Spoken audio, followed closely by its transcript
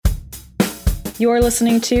You're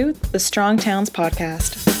listening to the Strong Towns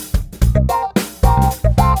Podcast.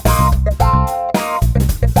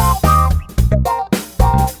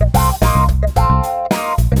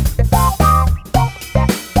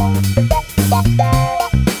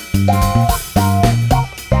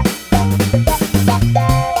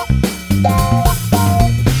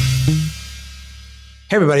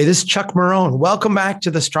 Hey, everybody, this is Chuck Marone. Welcome back to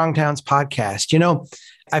the Strong Towns Podcast. You know,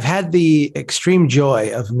 I've had the extreme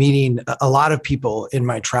joy of meeting a lot of people in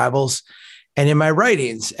my travels and in my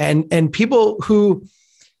writings, and people who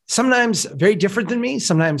sometimes very different than me,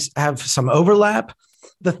 sometimes have some overlap.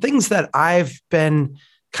 The things that I've been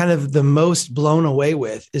kind of the most blown away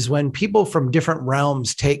with is when people from different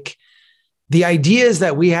realms take the ideas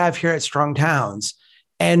that we have here at Strong Towns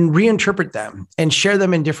and reinterpret them and share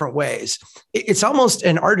them in different ways. It's almost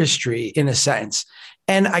an artistry in a sense.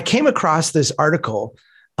 And I came across this article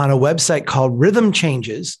on a website called Rhythm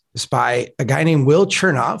Changes. It's by a guy named Will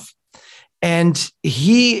Chernoff. And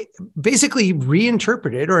he basically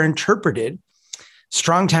reinterpreted or interpreted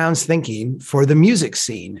Strong Towns thinking for the music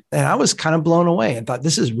scene. And I was kind of blown away and thought,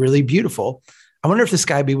 this is really beautiful. I wonder if this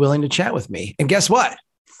guy would be willing to chat with me. And guess what?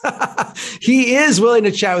 He is willing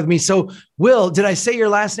to chat with me. So, Will, did I say your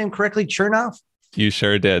last name correctly, Chernoff? You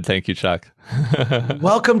sure did. Thank you, Chuck.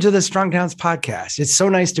 Welcome to the Strong Towns Podcast. It's so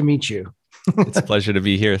nice to meet you. It's a pleasure to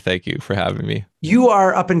be here. Thank you for having me. You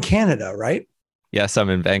are up in Canada, right? Yes, I'm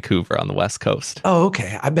in Vancouver on the West Coast. Oh,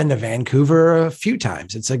 okay. I've been to Vancouver a few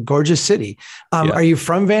times. It's a gorgeous city. Yeah. Are you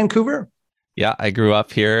from Vancouver? Yeah, I grew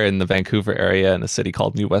up here in the Vancouver area in a city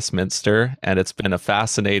called New Westminster, and it's been a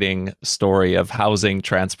fascinating story of housing,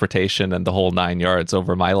 transportation, and the whole nine yards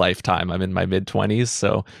over my lifetime. I'm in my mid-20s,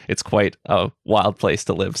 so it's quite a wild place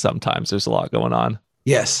to live sometimes. There's a lot going on.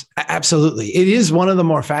 Yes, absolutely. It is one of the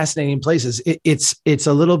more fascinating places. It's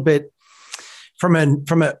a little bit, from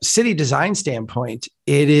a city design standpoint,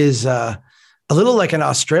 it is a little like in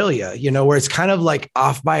Australia, you know, where it's kind of like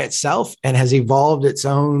off by itself and has evolved its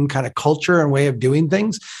own kind of culture and way of doing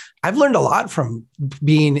things. I've learned a lot from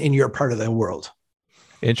being in your part of the world.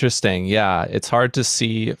 Interesting. Yeah, it's hard to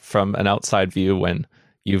see from an outside view when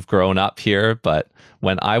you've grown up here. But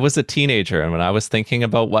when I was a teenager and when I was thinking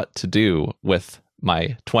about what to do with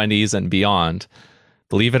my 20s and beyond,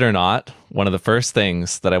 believe it or not, one of the first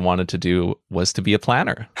things that I wanted to do was to be a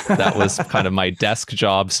planner. That was kind of my desk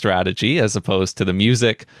job strategy, as opposed to the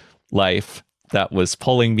music life that was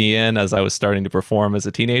pulling me in as I was starting to perform as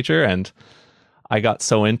a teenager. And I got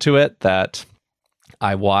so into it that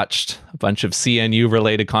I watched a bunch of CNU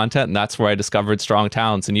related content, and that's where I discovered Strong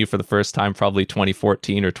Towns and you for the first time, probably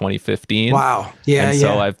 2014 or 2015. Wow. Yeah. And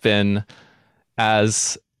so I've been,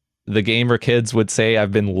 as the gamer kids would say,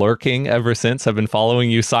 I've been lurking ever since. I've been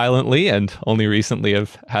following you silently, and only recently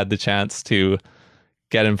have had the chance to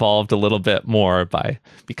get involved a little bit more by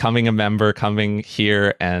becoming a member, coming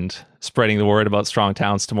here and spreading the word about Strong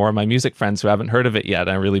Towns to more of my music friends who haven't heard of it yet.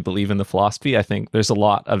 I really believe in the philosophy. I think there's a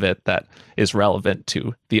lot of it that is relevant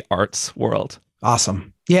to the arts world.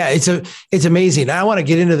 Awesome. Yeah, it's amazing. I want to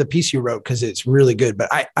get into the piece you wrote because it's really good, but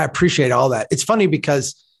I appreciate all that. It's funny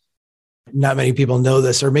because not many people know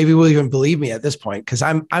this, or maybe will even believe me at this point, because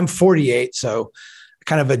I'm 48, so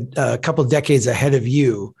kind of a couple decades ahead of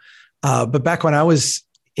you. But back when I was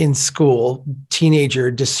in school,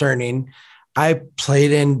 teenager, discerning, I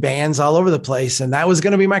played in bands all over the place, and that was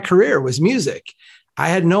going to be my career, was music. I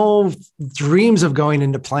had no dreams of going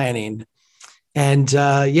into planning. And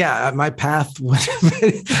my path was,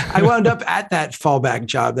 I wound up at that fallback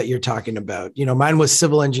job that you're talking about. You know, mine was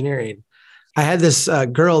civil engineering. I had this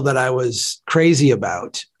girl that I was crazy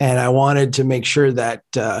about, and I wanted to make sure that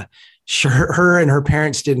her and her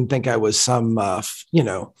parents didn't think I was some,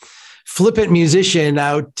 flippant musician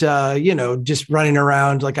out, just running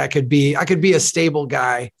around like I could be a stable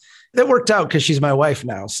guy. That worked out because she's my wife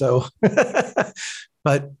now. So,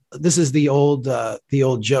 but this is the old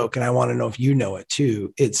joke, and I want to know if you know it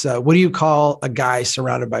too. It's what do you call a guy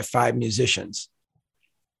surrounded by five musicians?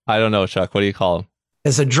 I don't know, Chuck. What do you call him?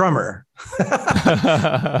 As a drummer.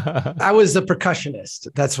 I was the percussionist.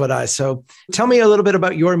 That's what so tell me a little bit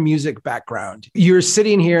about your music background. You're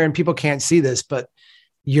sitting here and people can't see this, but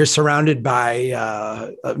you're surrounded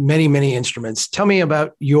by many, many instruments. Tell me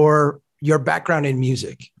about your background in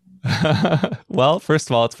music. Well, first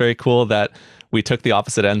of all, it's very cool that we took the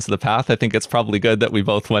opposite ends of the path. I think it's probably good that we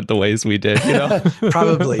both went the ways we did, you know?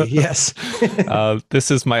 Probably, yes. This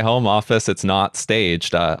is my home office. It's not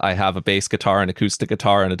staged. I have a bass guitar, an acoustic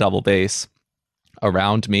guitar, and a double bass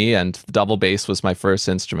around me. And the double bass was my first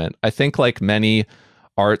instrument. I think like many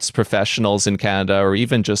arts professionals in Canada, or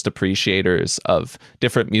even just appreciators of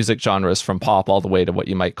different music genres from pop all the way to what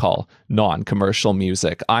you might call non-commercial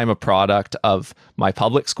music. I'm a product of my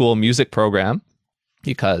public school music program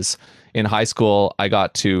because in high school, I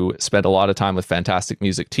got to spend a lot of time with fantastic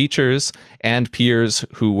music teachers and peers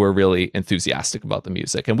who were really enthusiastic about the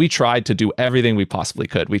music. And we tried to do everything we possibly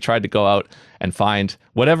could. We tried to go out and find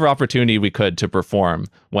whatever opportunity we could to perform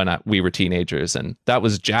when we were teenagers. And that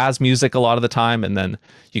was jazz music a lot of the time. And then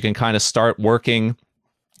you can kind of start working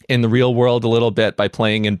in the real world a little bit by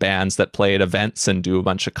playing in bands that play at events and do a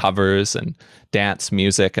bunch of covers and dance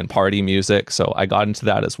music and party music. So I got into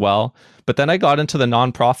that as well. But then I got into the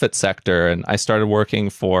nonprofit sector and I started working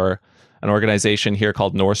for an organization here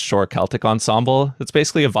called North Shore Celtic Ensemble. It's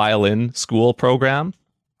basically a violin school program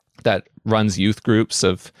that runs youth groups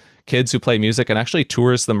of kids who play music and actually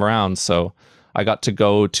tours them around. So I got to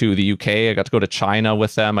go to the UK, I got to go to China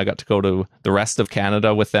with them, I got to go to the rest of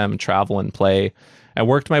Canada with them, travel and play. I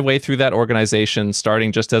worked my way through that organization,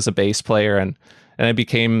 starting just as a bass player, and I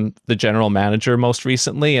became the general manager most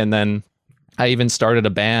recently. And then I even started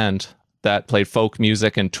a band that played folk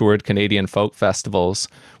music and toured Canadian folk festivals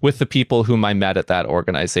with the people whom I met at that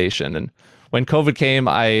organization. And when COVID came,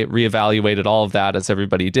 I reevaluated all of that, as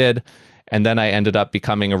everybody did. And then I ended up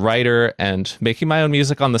becoming a writer and making my own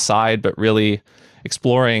music on the side, but really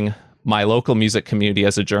exploring my local music community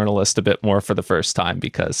as a journalist a bit more for the first time,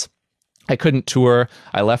 because I couldn't tour.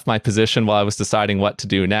 I left my position while I was deciding what to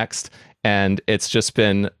do next. And it's just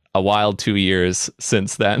been a wild 2 years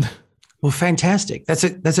since then. Well, fantastic.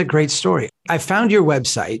 That's a great story. I found your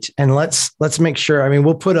website, and let's make sure. I mean,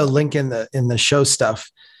 we'll put a link in the show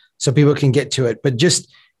stuff so people can get to it. But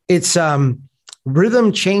just it's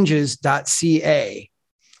rhythmchanges.ca.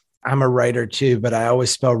 I'm a writer too, but I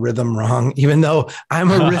always spell rhythm wrong, even though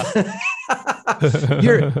I'm a rhythm.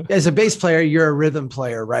 As a bass player, you're a rhythm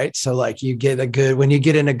player, right? So like when you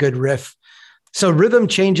get in a good riff. So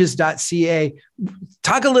rhythmchanges.ca.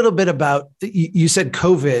 Talk a little bit about, you said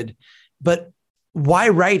COVID, but why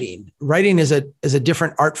writing? Writing is a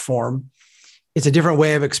different art form. It's a different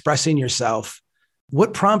way of expressing yourself.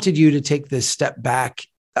 What prompted you to take this step back?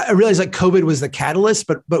 I realize like COVID was the catalyst,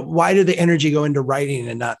 but why did the energy go into writing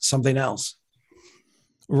and not something else?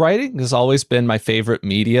 Writing has always been my favorite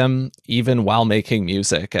medium, even while making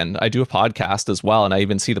music. And I do a podcast as well. And I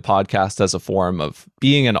even see the podcast as a form of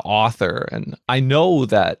being an author. And I know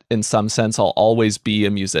that in some sense, I'll always be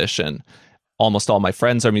a musician. Almost all my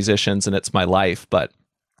friends are musicians and it's my life. But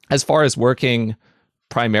as far as working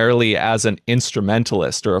primarily as an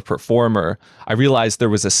instrumentalist or a performer, I realized there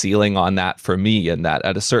was a ceiling on that for me, and that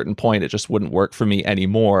at a certain point, it just wouldn't work for me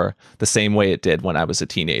anymore the same way it did when I was a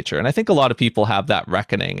teenager. And I think a lot of people have that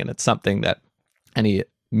reckoning, and it's something that any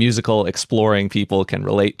musical exploring people can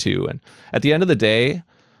relate to. And at the end of the day,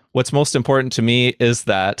 what's most important to me is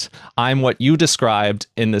that I'm what you described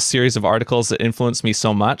in the series of articles that influenced me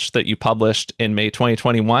so much that you published in May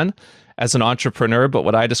 2021 as an entrepreneur, but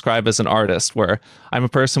what I describe as an artist, where I'm a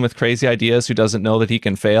person with crazy ideas who doesn't know that he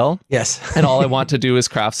can fail. Yes. And all I want to do is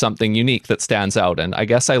craft something unique that stands out. And I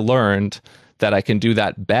guess I learned that I can do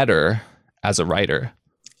that better as a writer.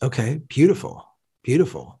 Okay. Beautiful.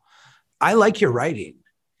 Beautiful. I like your writing.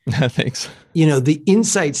 Thanks. You know, the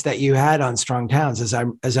insights that you had on Strong Towns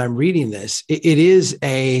as I'm reading this, it is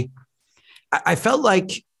I felt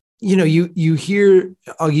like, you know, you hear,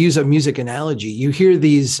 I'll use a music analogy. You hear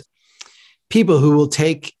these people who will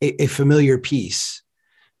take a familiar piece.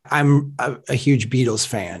 I'm a huge Beatles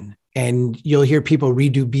fan, and you'll hear people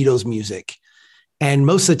redo Beatles music. And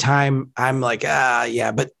most of the time I'm like,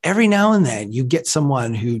 yeah, but every now and then you get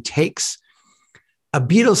someone who takes a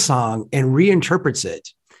Beatles song and reinterprets it.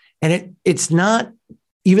 And it's not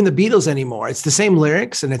even the Beatles anymore. It's the same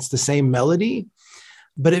lyrics and it's the same melody,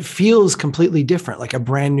 but it feels completely different, like a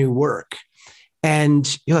brand new work. And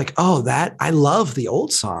you're like, oh, I love the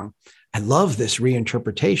old song. I love this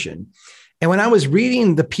reinterpretation. And when I was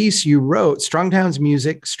reading the piece you wrote, Strong Towns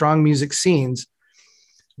Music, Strong Music Scenes,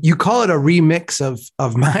 you call it a remix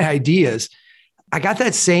of my ideas. I got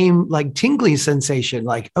that same like tingling sensation,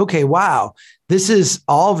 like, okay, wow, this is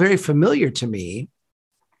all very familiar to me,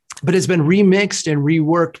 but it's been remixed and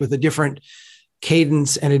reworked with a different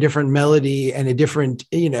cadence and a different melody and a different,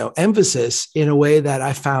 emphasis in a way that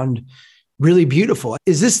I found really beautiful.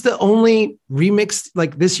 Is this the only remix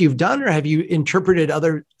like this you've done, or have you interpreted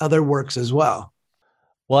other works as well?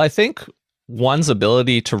 Well, I think one's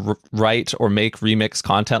ability to write or make remix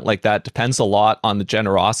content like that depends a lot on the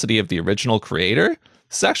generosity of the original creator.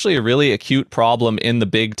 It's actually a really acute problem in the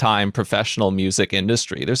big time professional music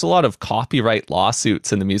industry. There's a lot of copyright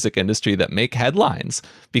lawsuits in the music industry that make headlines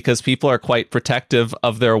because people are quite protective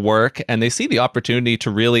of their work and they see the opportunity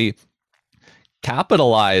to really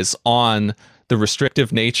capitalize on the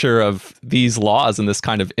restrictive nature of these laws and this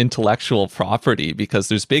kind of intellectual property, because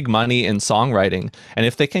there's big money in songwriting. And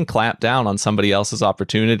if they can clamp down on somebody else's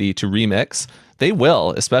opportunity to remix, they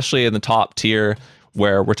will, especially in the top tier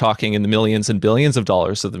where we're talking in the millions and billions of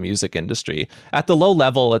dollars of the music industry. At the low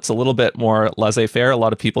level, it's a little bit more laissez-faire. A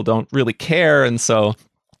lot of people don't really care. And so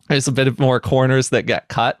there's a bit of more corners that get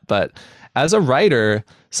cut. But as a writer,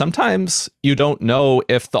 sometimes you don't know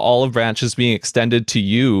if the olive branch is being extended to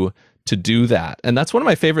you to do that. And that's one of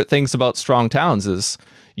my favorite things about Strong Towns is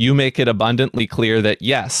you make it abundantly clear that,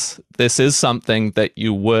 yes, this is something that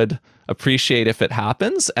you would appreciate if it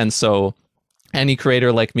happens. And so any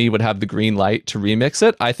creator like me would have the green light to remix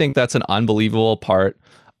it. I think that's an unbelievable part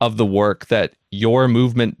of the work that your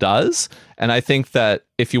movement does. And I think that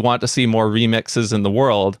if you want to see more remixes in the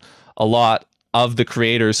world, a lot of the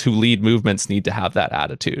creators who lead movements need to have that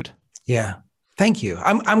attitude. Yeah. Thank you.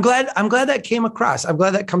 I'm glad that came across. I'm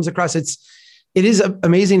glad that comes across. It is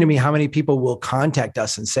amazing to me how many people will contact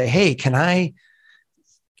us and say, hey, can I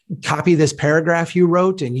copy this paragraph you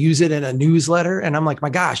wrote and use it in a newsletter? And I'm like, my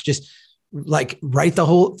gosh, just like take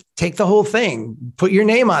the whole thing, put your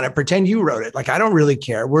name on it, pretend you wrote it. Like, I don't really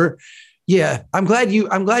care. I'm glad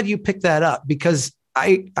you picked that up because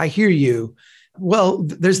I hear you. Well,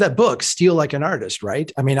 there's that book, Steal Like an Artist,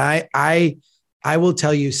 right? I mean, I will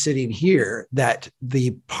tell you sitting here that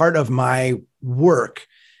the part of my work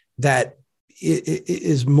that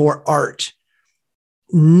is more art,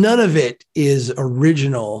 none of it is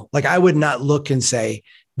original. Like, I would not look and say,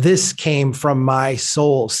 this came from my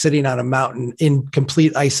soul sitting on a mountain in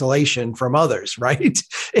complete isolation from others, right?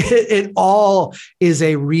 It all is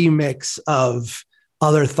a remix of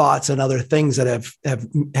other thoughts and other things that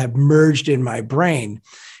have merged in my brain.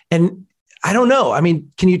 And I don't know. I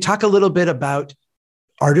mean, can you talk a little bit about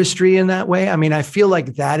artistry in that way? I mean, I feel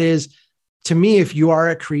like that is, to me, if you are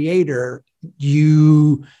a creator,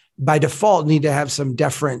 you by default need to have some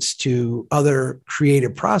deference to other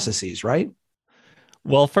creative processes, right?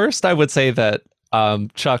 Well, first, I would say that,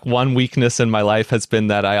 Chuck, one weakness in my life has been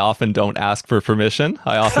that I often don't ask for permission.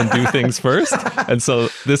 I often do things first. And so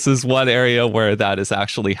this is one area where that is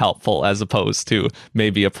actually helpful as opposed to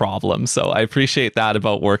maybe a problem. So I appreciate that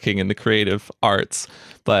about working in the creative arts.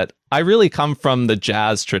 But I really come from the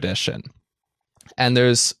jazz tradition. And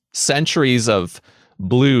there's centuries of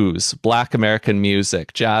blues, Black American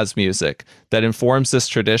music, jazz music that informs this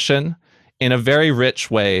tradition in a very rich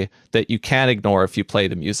way that you can't ignore if you play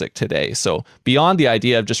the music today. So beyond the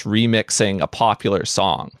idea of just remixing a popular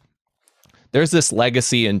song, there's this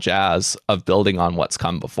legacy in jazz of building on what's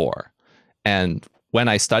come before. And when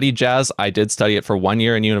I studied jazz, I did study it for 1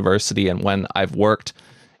 year in university. And when I've worked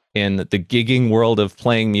in the gigging world of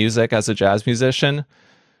playing music as a jazz musician,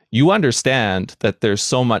 you understand that there's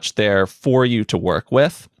so much there for you to work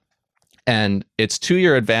with. And it's to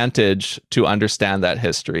your advantage to understand that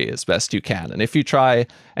history as best you can. And if you try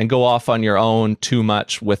and go off on your own too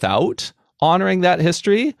much without honoring that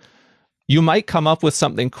history, you might come up with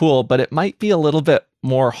something cool, but it might be a little bit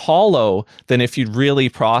more hollow than if you'd really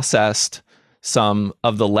processed some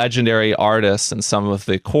of the legendary artists and some of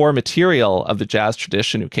the core material of the jazz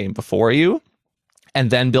tradition who came before you, and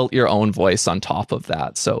then built your own voice on top of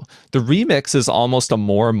that. So the remix is almost a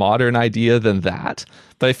more modern idea than that.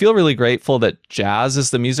 But I feel really grateful that jazz is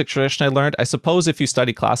the music tradition I learned. I suppose if you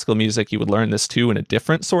study classical music, you would learn this too in a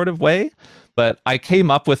different sort of way. But I came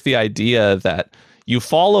up with the idea that you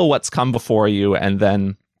follow what's come before you, and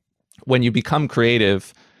then when you become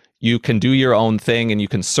creative, you can do your own thing and you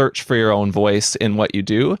can search for your own voice in what you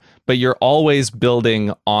do, but you're always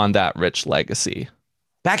building on that rich legacy.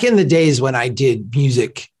 Back in the days when I did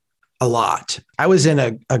music a lot, I was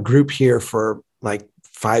in a group here for like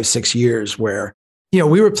 5-6 years where,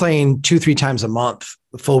 we were playing 2-3 times a month,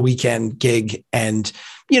 a full weekend gig. And,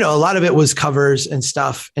 a lot of it was covers and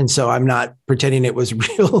stuff. And so I'm not pretending it was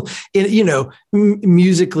real,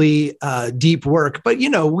 musically deep work, but,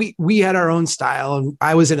 we had our own style, and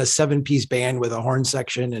I was in a 7-piece band with a horn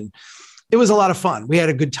section, and it was a lot of fun. We had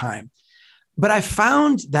a good time. But I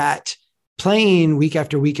found that playing week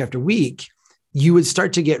after week after week, you would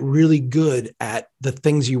start to get really good at the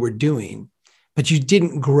things you were doing, but you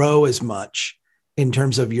didn't grow as much in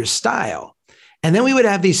terms of your style. And then we would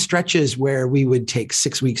have these stretches where we would take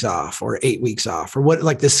 6 weeks off or 8 weeks off, or what,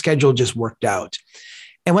 like the schedule just worked out.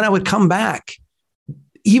 And when I would come back,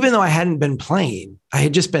 even though I hadn't been playing, I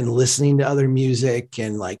had just been listening to other music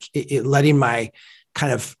and like letting my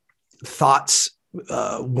kind of thoughts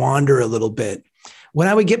wander a little bit. When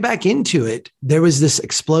I would get back into it, there was this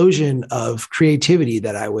explosion of creativity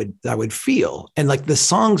that I would feel, and like the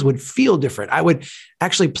songs would feel different. I would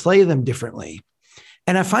actually play them differently.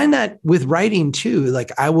 And I find that with writing too,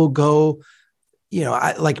 like I will go,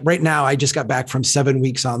 like right now, I just got back from 7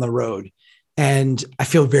 weeks on the road and I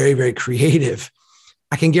feel very, very creative.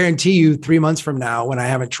 I can guarantee you 3 months from now, when I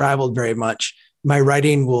haven't traveled very much, my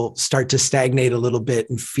writing will start to stagnate a little bit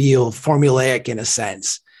and feel formulaic in a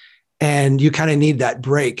sense. And you kind of need that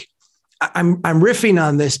break. I'm riffing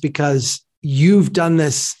on this because you've done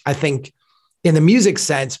this, I think, in the music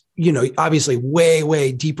sense, obviously way,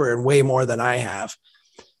 way deeper and way more than I have.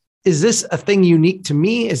 Is this a thing unique to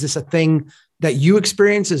me? Is this a thing that you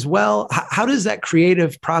experience as well? How does that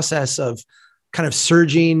creative process of kind of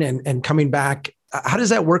surging and coming back, how does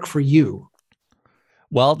that work for you?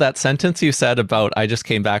 Well, that sentence you said about I just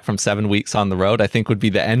came back from 7 weeks on the road, I think would be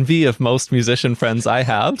the envy of most musician friends I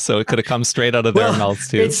have. So it could have come straight out of their mouths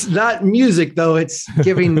too. It's not music though. It's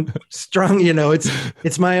giving strong,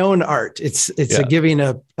 it's my own art. It's a giving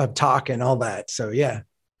a talk and all that. So yeah.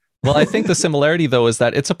 Well, I think the similarity though is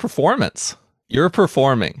that it's a performance. You're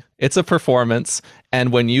performing. It's a performance.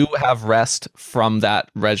 And when you have rest from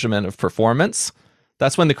that regimen of performance,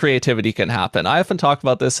 that's when the creativity can happen. I often talk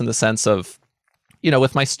about this in the sense of,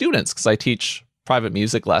 with my students, because I teach private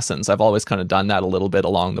music lessons, I've always kind of done that a little bit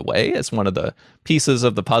along the way as one of the pieces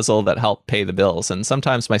of the puzzle that help pay the bills. And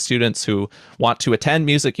sometimes my students who want to attend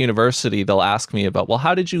music university, they'll ask me about, well,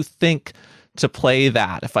 how did you think to play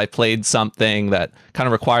that if I played something that kind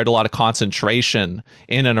of required a lot of concentration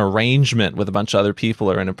in an arrangement with a bunch of other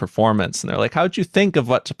people or in a performance? And they're like, how'd you think of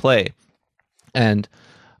what to play? And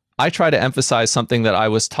I try to emphasize something that I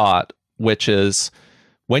was taught, which is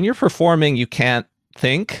when you're performing, you can't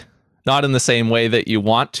think, not in the same way that you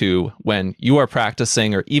want to when you are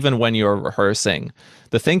practicing or even when you're rehearsing.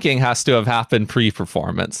 The thinking has to have happened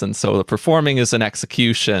pre-performance. And so the performing is an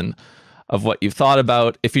execution of what you've thought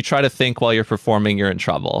about. If you try to think while you're performing, you're in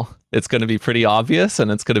trouble. It's going to be pretty obvious and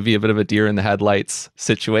it's going to be a bit of a deer in the headlights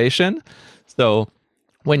situation. So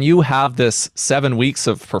when you have this 7 weeks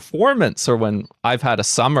of performance, or when I've had a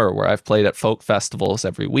summer where I've played at folk festivals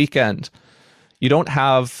every weekend, you don't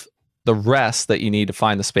have the rest that you need to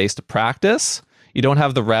find the space to practice. You don't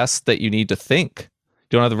have the rest that you need to think.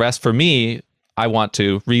 You don't have the rest. For me, I want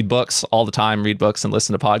to read books all the time, read books and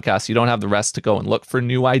listen to podcasts. You don't have the rest to go and look for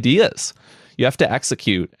new ideas. You have to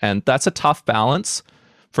execute. And that's a tough balance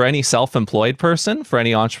for any self-employed person, for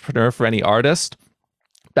any entrepreneur, for any artist.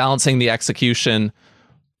 Balancing the execution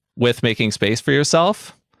with making space for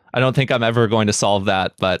yourself. I don't think I'm ever going to solve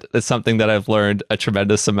that, but it's something that I've learned a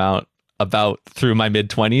tremendous amount about through my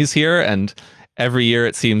mid-20s here. And every year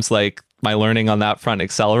it seems like my learning on that front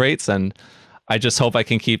accelerates. And I just hope I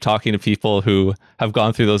can keep talking to people who have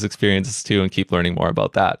gone through those experiences too and keep learning more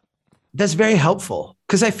about that. That's very helpful.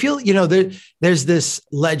 Because I feel, there's this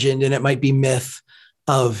legend, and it might be myth,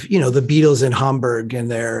 of, the Beatles in Hamburg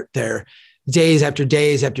and their days after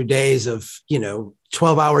days after days of,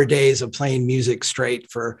 12-hour days of playing music straight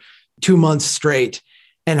for 2 months straight,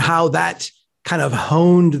 and how that kind of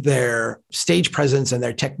honed their stage presence and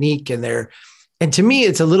their technique and to me,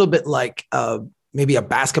 it's a little bit like maybe a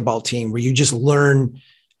basketball team where you just learn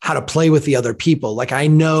how to play with the other people. Like, I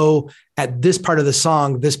know at this part of the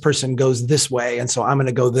song, this person goes this way. And so I'm going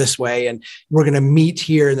to go this way, and we're going to meet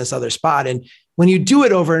here in this other spot. And when you do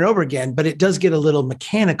it over and over again, but it does get a little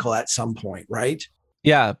mechanical at some point, right?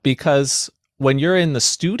 Yeah, because when you're in the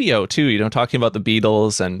studio too, talking about the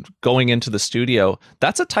Beatles and going into the studio,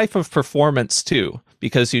 that's a type of performance too,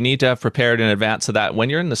 because you need to have prepared in advance of that. When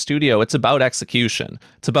you're in the studio, it's about execution.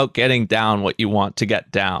 It's about getting down what you want to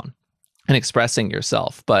get down and expressing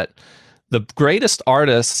yourself. But the greatest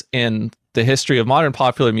artists in the history of modern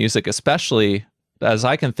popular music, especially as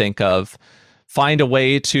I can think of, find a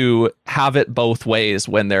way to have it both ways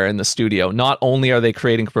when they're in the studio. Not only are they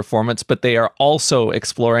creating a performance, but they are also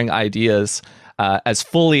exploring ideas as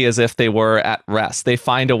fully as if they were at rest. They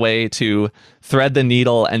find a way to thread the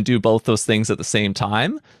needle and do both those things at the same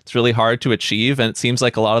time. It's really hard to achieve, and it seems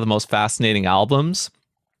like a lot of the most fascinating albums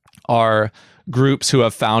are groups who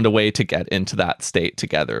have found a way to get into that state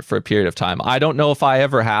together for a period of time. I don't know if I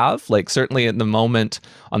ever have, certainly in the moment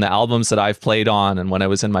on the albums that I've played on and when I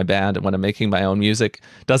was in my band and when I'm making my own music,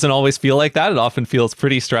 it doesn't always feel like that. It often feels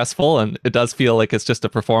pretty stressful, and it does feel like it's just a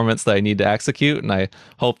performance that I need to execute. And I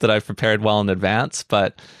hope that I've prepared well in advance,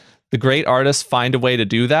 but the great artists find a way to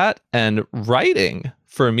do that. And writing,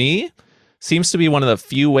 for me, seems to be one of the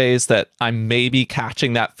few ways that I'm maybe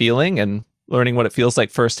catching that feeling and learning what it feels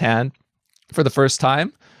like firsthand for the first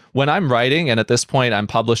time, when I'm writing, and at this point I'm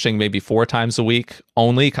publishing maybe 4 times a week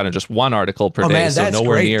only, kind of just one article per day. Man, so that's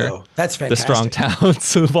nowhere great, near though. That's the fantastic. Strong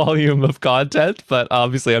Towns volume of content. But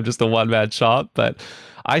obviously I'm just a one-man shop. But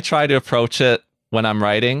I try to approach it when I'm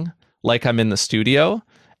writing like I'm in the studio,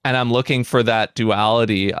 and I'm looking for that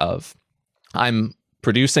duality of I'm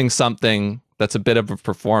producing something that's a bit of a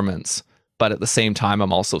performance, but at the same time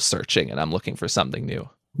I'm also searching and I'm looking for something new.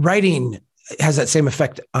 Writing has that same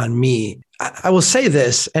effect on me. I will say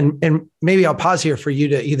this, and maybe I'll pause here for you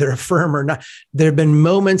to either affirm or not. There have been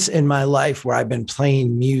moments in my life where I've been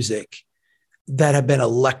playing music that have been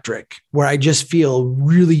electric, where I just feel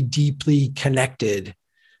really deeply connected.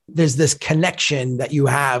 There's this connection that you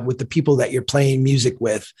have with the people that you're playing music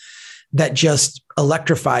with that just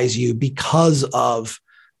electrifies you because of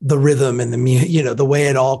the rhythm and the way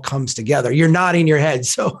it all comes together. You're nodding your head.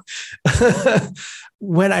 So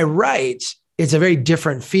when I write, it's a very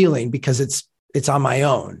different feeling because it's on my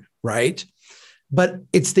own, right? But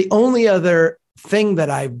it's the only other thing that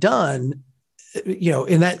I've done,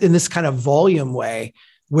 in this kind of volume way,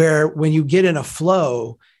 where when you get in a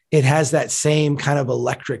flow, it has that same kind of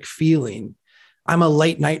electric feeling. I'm a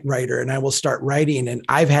late night writer and I will start writing. And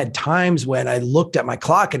I've had times when I looked at my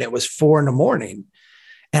clock and it was 4 a.m.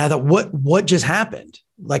 And I thought, what just happened?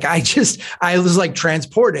 Like, I was like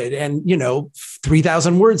transported and,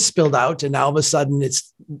 3,000 words spilled out. And now all of a sudden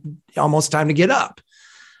it's almost time to get up.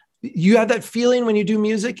 You have that feeling when you do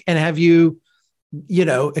music, and have you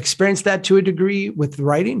experienced that to a degree with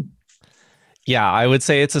writing? Yeah, I would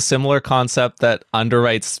say it's a similar concept that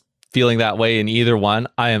underwrites feeling that way in either one.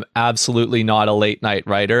 I am absolutely not a late night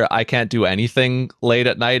writer. I can't do anything late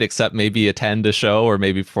at night except maybe attend a show or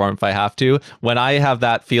maybe perform if I have to. When I have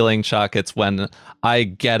that feeling, Chuck, it's when I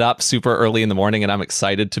get up super early in the morning and I'm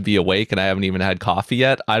excited to be awake and I haven't even had coffee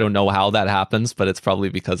yet. I don't know how that happens, but it's probably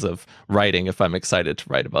because of writing if I'm excited to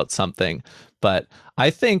write about something. But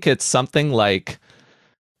I think it's something like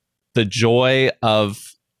the joy of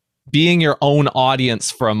being your own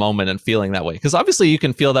audience for a moment and feeling that way. Because obviously you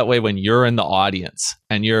can feel that way when you're in the audience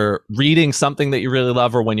and you're reading something that you really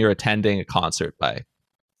love, or when you're attending a concert by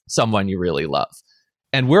someone you really love.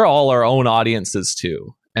 And we're all our own audiences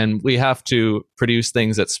too. And we have to produce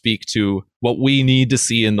things that speak to what we need to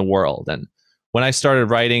see in the world. And when I started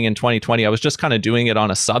writing in 2020, I was just kind of doing it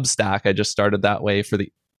on a Substack. I just started that way for the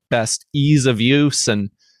best ease of use.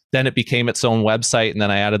 And then it became its own website. And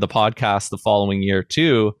then I added the podcast the following year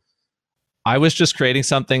too. I was just creating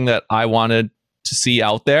something that I wanted to see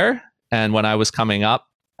out there. And when I was coming up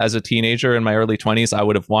as a teenager in my early 20s, I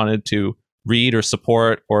would have wanted to read or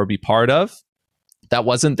support or be part of. That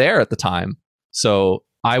wasn't there at the time. So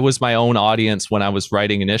I was my own audience when I was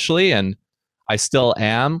writing initially, and I still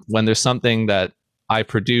am. When there's something that I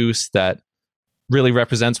produce that really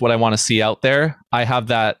represents what I want to see out there, I have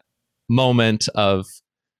that moment of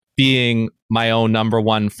being my own number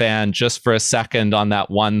one fan just for a second on that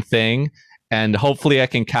one thing. And hopefully I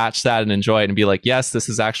can catch that and enjoy it and be like, yes, this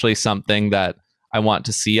is actually something that I want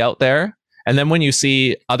to see out there. And then when you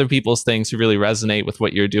see other people's things who really resonate with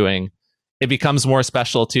what you're doing, it becomes more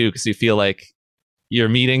special too, because you feel like you're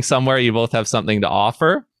meeting somewhere, you both have something to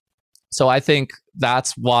offer. So I think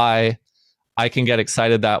that's why I can get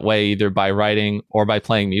excited that way, either by writing or by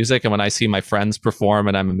playing music. And when I see my friends perform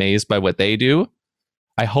and I'm amazed by what they do,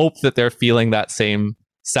 I hope that they're feeling that same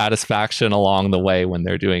satisfaction along the way when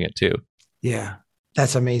they're doing it too. Yeah,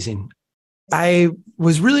 that's amazing. I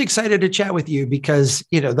was really excited to chat with you because,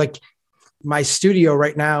 like, my studio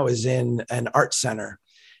right now is in an art center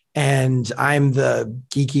and I'm the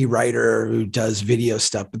geeky writer who does video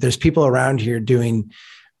stuff, but there's people around here doing,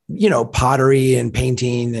 pottery and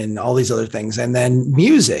painting and all these other things, and then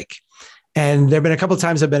music. And there've been a couple of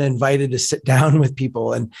times I've been invited to sit down with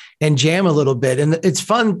people and jam a little bit. And it's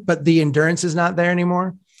fun, but the endurance is not there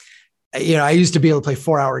anymore. I used to be able to play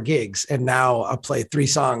 4-hour gigs, and now I'll play 3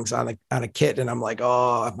 songs on a kit. And I'm like,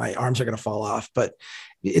 oh, my arms are going to fall off. But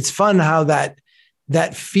it's fun how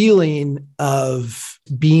that feeling of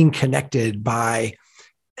being connected by,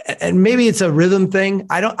 and maybe it's a rhythm thing.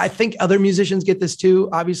 I think other musicians get this too,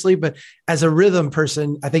 obviously, but as a rhythm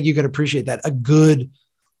person, I think you can appreciate that. A good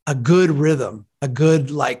rhythm, a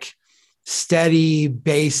good, like, steady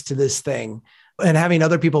bass to this thing, and having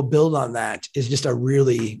other people build on that is just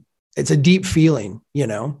it's a deep feeling,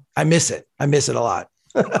 I miss it. I miss it a lot.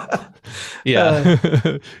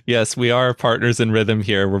 Yeah. Yes, we are partners in rhythm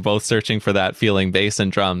here. We're both searching for that feeling, bass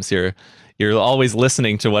and drums. You're always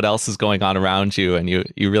listening to what else is going on around you, and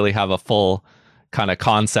you really have a full kind of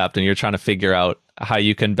concept, and you're trying to figure out how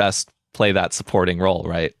you can best play that supporting role,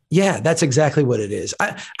 right? Yeah, that's exactly what it is.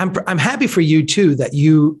 I'm happy for you too, that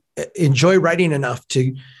you enjoy writing enough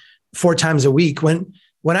to 4 times a week. When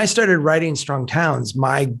I started writing Strong Towns,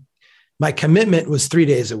 my commitment was 3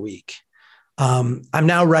 days a week. I'm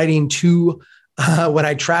now writing 2. When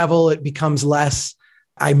I travel, it becomes less.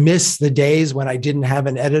 I miss the days when I didn't have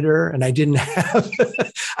an editor and I didn't have,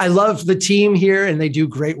 I love the team here and they do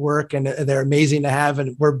great work and they're amazing to have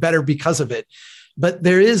and we're better because of it. But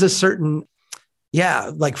there is a certain,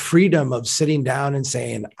 like freedom of sitting down and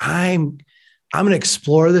saying, I'm going to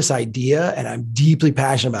explore this idea and I'm deeply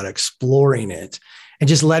passionate about exploring it and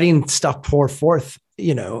just letting stuff pour forth,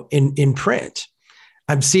 in print.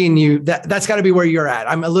 I'm seeing you. That's got to be where you're at.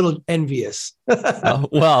 I'm a little envious.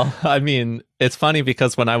 Well, I mean, it's funny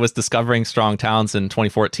because when I was discovering Strong Towns in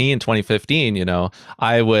 2014, 2015,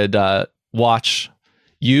 I would watch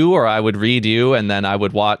you or I would read you and then I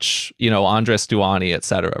would watch, Andres Duani, et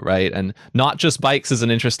cetera, right? And Not Just Bikes is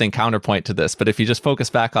an interesting counterpoint to this. But if you just focus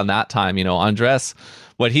back on that time, Andres,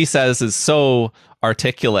 what he says is so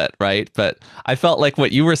articulate, right? But I felt like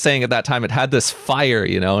what you were saying at that time, it had this fire,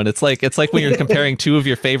 and it's like when you're comparing 2 of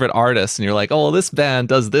your favorite artists and you're like, oh, this band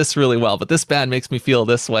does this really well, but this band makes me feel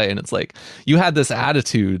this way. And it's like you had this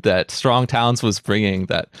attitude that Strong Towns was bringing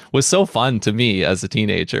that was so fun to me as a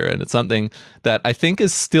teenager. And it's something that I think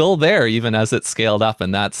is still there even as it's scaled up.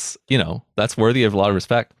 And that's worthy of a lot of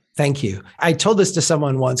respect. Thank you. I told this to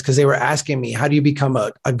someone once because they were asking me, how do you become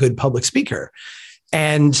a good public speaker?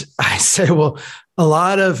 And I said, well, a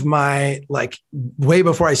lot of my, way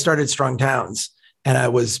before I started Strong Towns and I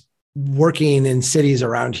was working in cities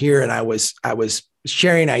around here and I was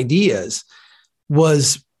sharing ideas,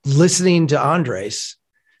 was listening to Andres,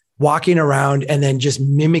 walking around and then just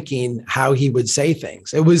mimicking how he would say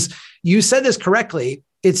things. You said this correctly.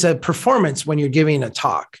 It's a performance when you're giving a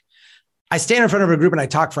talk. I stand in front of a group and I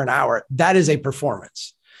talk for an hour. That is a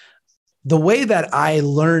performance. The way that I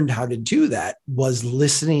learned how to do that was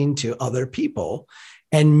listening to other people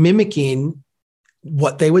and mimicking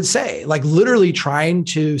what they would say, like literally trying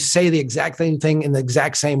to say the exact same thing in the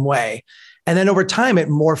exact same way. And then over time, it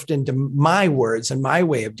morphed into my words and my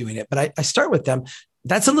way of doing it. But I start with them.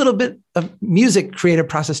 That's a little bit of music creative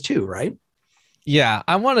process too, right? Yeah,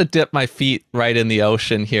 I want to dip my feet right in the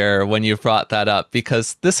ocean here when you brought that up,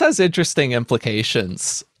 because this has interesting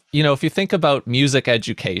implications. If you think about music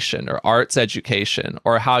education or arts education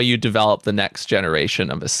or how you develop the next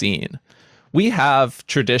generation of a scene, we have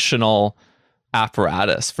traditional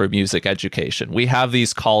apparatus for music education. We have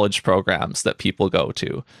these college programs that people go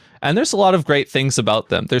to, and there's a lot of great things about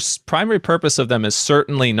them. Their primary purpose of them is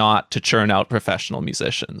certainly not to churn out professional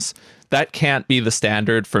musicians. That can't be the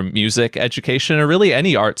standard for music education or really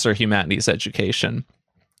any arts or humanities education.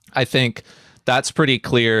 I think that's pretty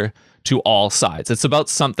clear to all sides. It's about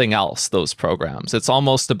something else, those programs. It's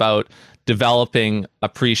almost about developing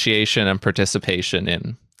appreciation and participation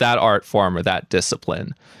in that art form or that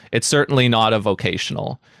discipline. It's certainly not a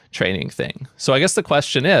vocational training thing. So I guess the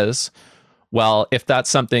question is, well, if that's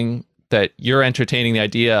something that you're entertaining the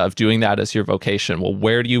idea of doing that as your vocation, well,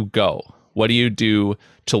 where do you go? What do you do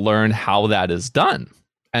to learn how that is done?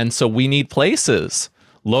 And so we need places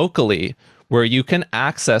locally where you can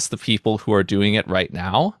access the people who are doing it right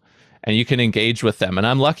now and you can engage with them. And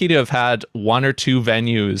I'm lucky to have had 1 or 2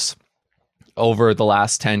 venues over the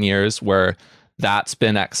last 10 years where that's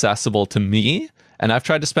been accessible to me. And I've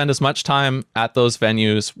tried to spend as much time at those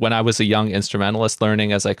venues when I was a young instrumentalist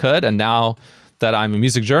learning as I could. And now that I'm a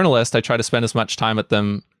music journalist, I try to spend as much time at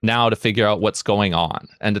them now to figure out what's going on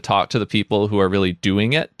and to talk to the people who are really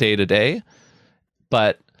doing it day to day.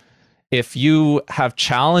 But if you have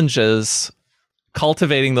challenges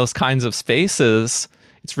cultivating those kinds of spaces,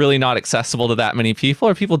 it's really not accessible to that many people,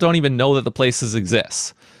 or people don't even know that the places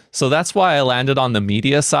exist. So that's why I landed on the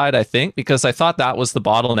media side, I think, because I thought that was the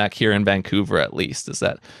bottleneck here in Vancouver, at least, is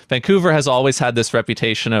that Vancouver has always had this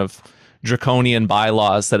reputation of draconian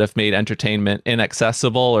bylaws that have made entertainment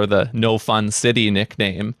inaccessible, or the no fun city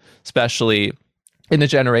nickname, especially in the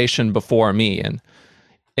generation before me.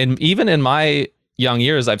 And even in my young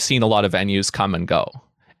years, I've seen a lot of venues come and go.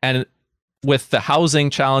 And with the housing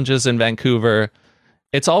challenges in Vancouver,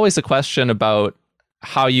 it's always a question about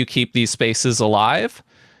how you keep these spaces alive.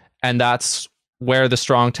 And that's where the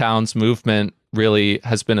Strong Towns movement really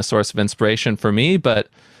has been a source of inspiration for me. But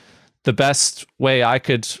the best way I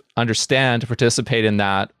could understand to participate in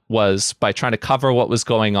that was by trying to cover what was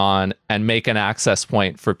going on and make an access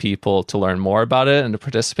point for people to learn more about it and to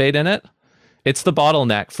participate in it. It's the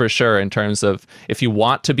bottleneck for sure, in terms of if you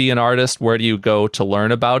want to be an artist, where do you go to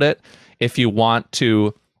learn about it? If you want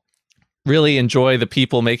to really enjoy the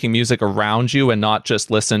people making music around you and not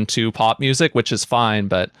just listen to pop music, which is fine,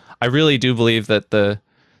 but I really do believe that the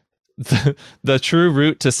the true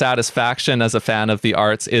route to satisfaction as a fan of the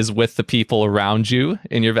arts is with the people around you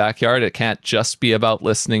in your backyard. It can't just be about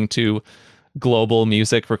listening to global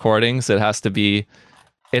music recordings. There has to be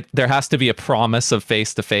a promise of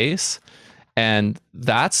face to face. And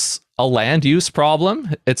that's a land use problem.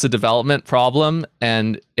 It's a development problem,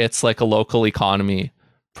 and it's like a local economy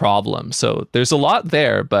problem. So there's a lot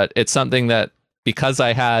there, but it's something that, because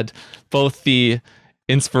I had both the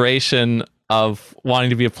inspiration of wanting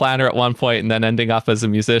to be a planner at one point and then ending up as a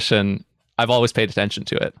musician, I've always paid attention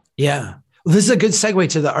to it. Yeah. Well, this is a good segue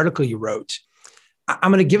to the article you wrote.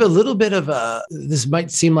 I'm going to give a little bit of this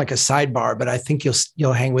might seem like a sidebar, but I think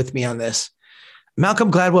you'll hang with me on this.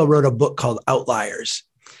 Malcolm Gladwell wrote a book called Outliers.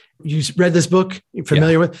 You read this book? You're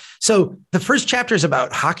familiar with? So the first chapter is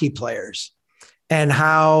about hockey players and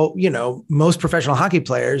how, most professional hockey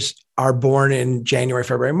players are born in January,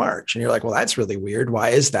 February, March. And you're like, well, that's really weird. Why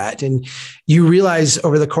is that? And you realize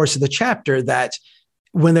over the course of the chapter that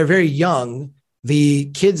when they're very young,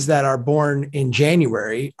 the kids that are born in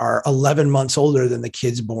January are 11 months older than the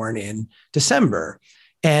kids born in December.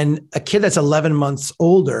 And a kid that's 11 months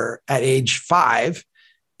older at age 5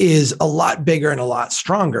 is a lot bigger and a lot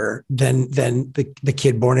stronger than the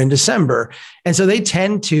kid born in December. And so they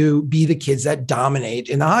tend to be the kids that dominate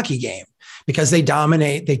in the hockey game. Because they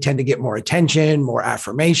dominate, they tend to get more attention, more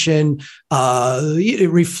affirmation. It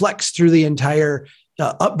reflects through the entire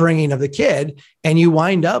upbringing of the kid. And you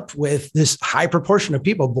wind up with this high proportion of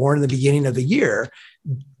people born in the beginning of the year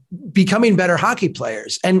becoming better hockey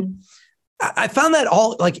players. And I found that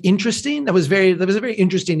all interesting. That was a very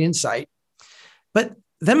interesting insight. But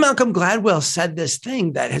then Malcolm Gladwell said this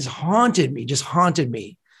thing that has just haunted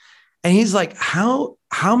me. And he's like, how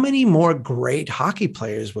many more great hockey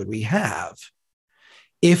players would we have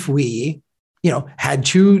if we, had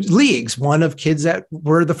 2 leagues, one of kids that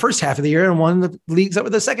were the first half of the year and one of the leagues that were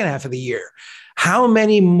the second half of the year? How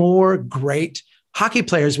many more great hockey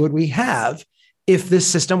players would we have if this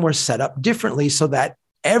system were set up differently so that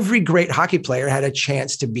every great hockey player had a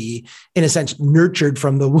chance to be, in a sense, nurtured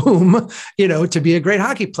from the womb, to be a great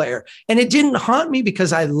hockey player? And it didn't haunt me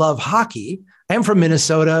because I love hockey. I'm from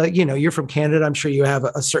Minnesota. You're from Canada. I'm sure you have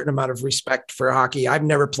a certain amount of respect for hockey. I've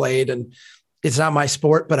never played and it's not my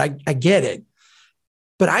sport, but I get it.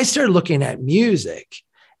 But I started looking at music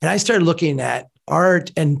and I started looking at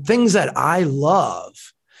art and things that I love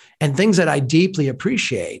and things that I deeply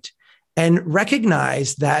appreciate, and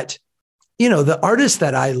recognize that, the artists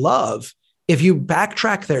that I love, if you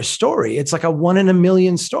backtrack their story, it's like a 1 in a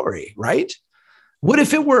million story, right? What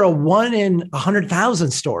if it were a 1 in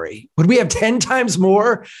 100,000 story? Would we have 10 times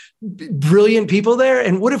more brilliant people there?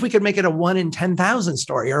 And what if we could make it a 1 in 10,000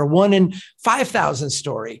 story or a 1 in 5,000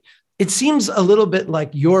 story? It seems a little bit like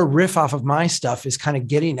your riff off of my stuff is kind of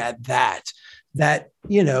getting at that,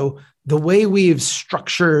 the way we've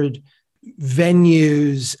structured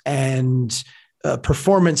venues and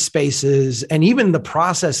performance spaces, and even the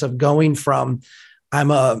process of going from I'm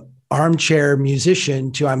a armchair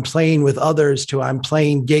musician to I'm playing with others to I'm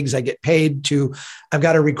playing gigs I get paid to I've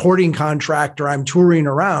got a recording contract or I'm touring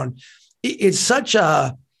around. It's such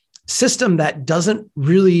a system that doesn't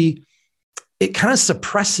really, it kind of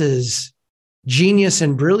suppresses genius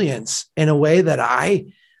and brilliance in a way that I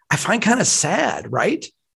find kind of sad, right?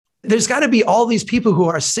 There's got to be all these people who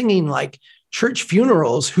are singing like church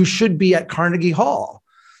funerals who should be at Carnegie Hall.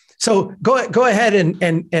 So go ahead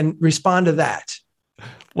and respond to that.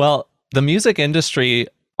 Well, the music industry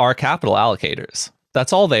are capital allocators.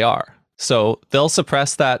 That's all they are. So they'll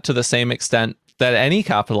suppress that to the same extent that any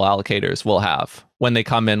capital allocators will have when they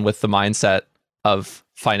come in with the mindset of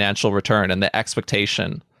financial return and the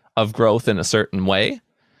expectation of growth in a certain way.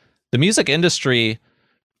 The music industry,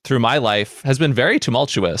 through my life, has been very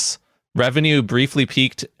tumultuous. Revenue briefly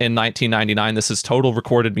peaked in 1999. This is total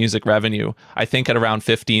recorded music revenue, I think at around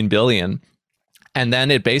 15 billion. And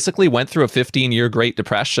then it basically went through a 15-year Great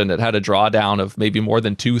Depression. It had a drawdown of maybe more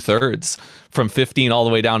than 2/3, from 15 all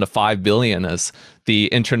the way down to 5 billion as the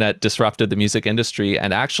internet disrupted the music industry.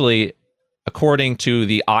 And actually, according to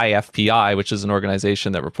the IFPI, which is an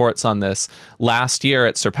organization that reports on this, last year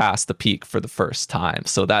it surpassed the peak for the first time.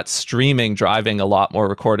 So that's streaming driving a lot more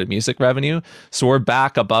recorded music revenue. So we're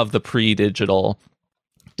back above the pre-digital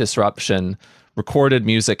disruption recorded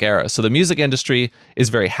music era. So the music industry is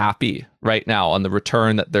very happy right now on the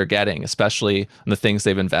return that they're getting, especially on the things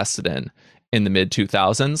they've invested in the mid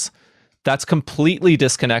 2000s. That's completely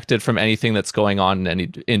disconnected from anything that's going on in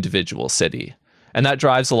any individual city. And that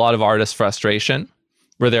drives a lot of artist frustration,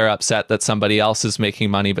 where they're upset that somebody else is making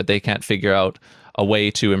money, but they can't figure out a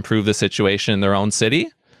way to improve the situation in their own city.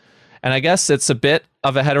 And I guess it's a bit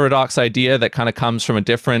of a heterodox idea that kind of comes from a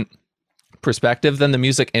different perspective than the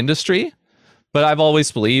music industry, but I've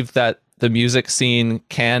always believed that the music scene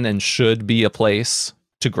can and should be a place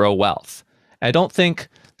to grow wealth. I don't think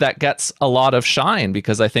that gets a lot of shine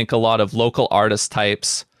because I think a lot of local artist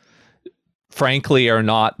types, frankly, are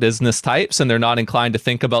not business types and they're not inclined to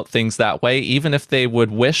think about things that way, even if they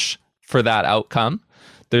would wish for that outcome.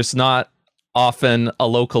 There's not often a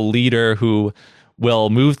local leader who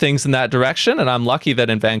will move things in that direction. And I'm lucky that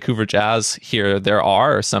in Vancouver Jazz here, there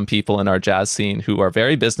are some people in our jazz scene who are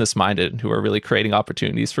very business minded and who are really creating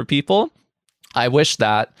opportunities for people. I wish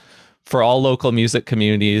that for all local music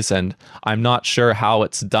communities, and I'm not sure how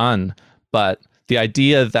it's done, but the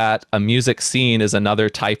idea that a music scene is another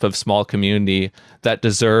type of small community that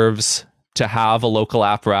deserves to have a local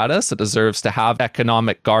apparatus, that deserves to have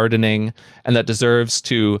economic gardening, and that deserves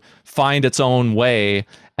to find its own way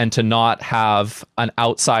and to not have an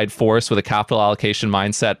outside force with a capital allocation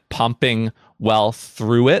mindset pumping wealth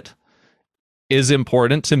through it is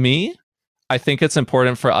important to me. I think it's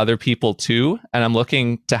important for other people too. And I'm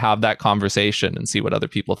looking to have that conversation and see what other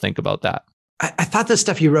people think about that. I thought the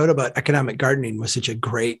stuff you wrote about economic gardening was such a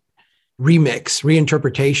great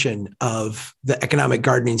reinterpretation of the economic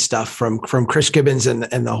gardening stuff from Chris Gibbons and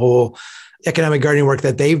the whole economic gardening work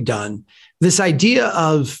that they've done. This idea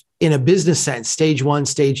of, in a business sense, stage 1,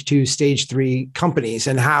 stage 2, stage 3 companies,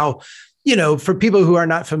 and how, for people who are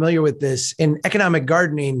not familiar with this, in economic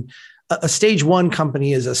gardening, a stage 1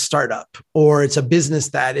 company is a startup, or it's a business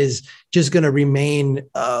that is just going to remain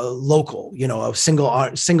local, a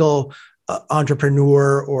single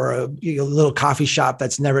entrepreneur, or a little coffee shop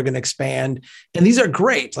that's never going to expand. And these are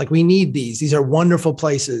great. Like, we need these. These are wonderful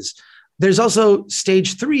places. There's also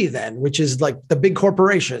stage 3 then, which is like the big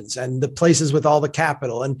corporations and the places with all the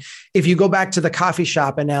capital. And if you go back to the coffee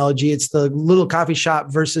shop analogy, it's the little coffee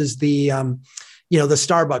shop versus the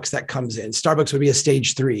Starbucks that comes in. Starbucks would be a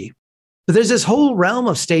stage 3. But there's this whole realm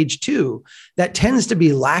of stage 2 that tends to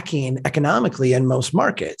be lacking economically in most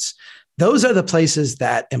markets. Those are the places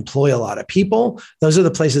that employ a lot of people. Those are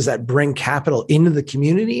the places that bring capital into the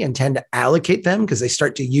community and tend to allocate them because they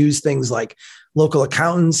start to use things like local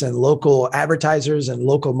accountants and local advertisers and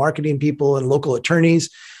local marketing people and local attorneys.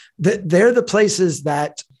 They're the places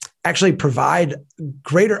that actually provide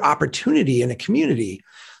greater opportunity in a community.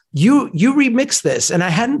 You remix this, and I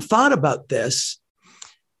hadn't thought about this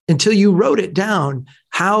until you wrote it down,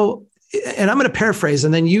 how, and I'm going to paraphrase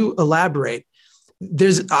and then you elaborate.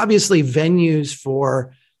 There's obviously venues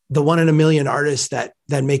for the 1 in a million artists that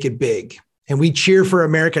make it big. And we cheer for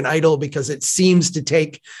American Idol because it seems to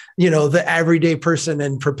take, the everyday person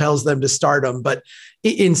and propels them to stardom, but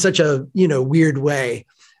in such a, weird way.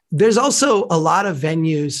 There's also a lot of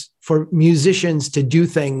venues for musicians to do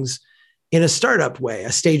things in a startup way,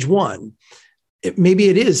 a stage 1. Maybe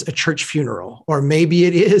it is a church funeral, or maybe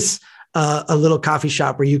it is a little coffee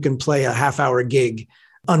shop where you can play a half-hour gig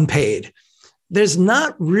unpaid. There's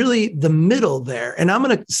not really the middle there. And I'm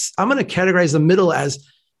going to categorize the middle as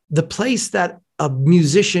the place that a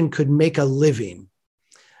musician could make a living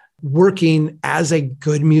working as a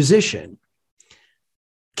good musician.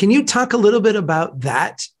 Can you talk a little bit about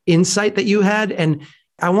that insight that you had? And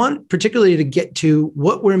I want particularly to get to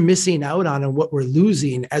what we're missing out on and what we're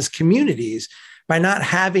losing as communities by not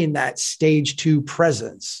having that stage 2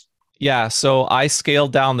 presence. Yeah, so I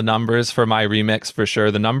scaled down the numbers for my remix for sure.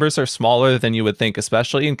 The numbers are smaller than you would think,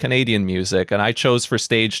 especially in Canadian music. And I chose for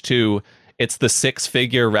stage 2, it's the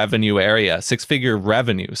 6-figure revenue area, 6-figure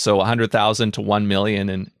revenue. So 100,000 to 1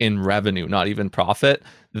 million in revenue, not even profit.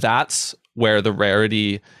 That's where the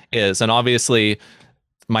rarity is. And obviously,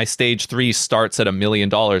 my stage 3 starts at $1 million.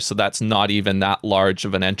 So that's not even that large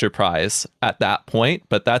of an enterprise at that point.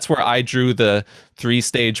 But that's where I drew the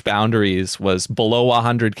 3-stage boundaries, was below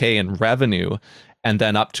 100K in revenue and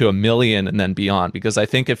then up to $1 million and then beyond. Because I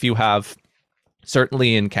think if you have,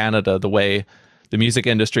 certainly in Canada, the way the music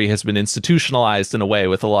industry has been institutionalized in a way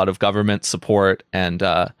with a lot of government support and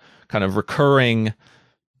kind of recurring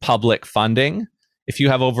public funding, if you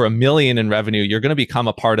have over $1 million in revenue, you're going to become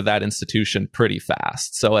a part of that institution pretty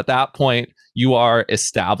fast. So at that point, you are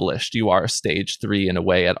established. You are stage 3 in a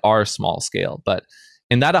way at our small scale. But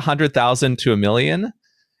in that 100,000 to $1 million,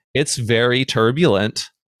 it's very turbulent.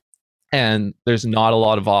 And there's not a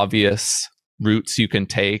lot of obvious routes you can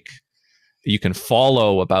take, you can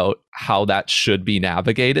follow about how that should be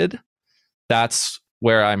navigated. That's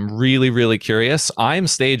where I'm really, really curious. I'm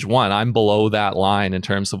stage 1. I'm below that line in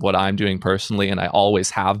terms of what I'm doing personally, and I always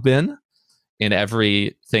have been in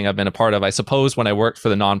everything I've been a part of. I suppose when I worked for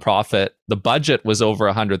the nonprofit, the budget was over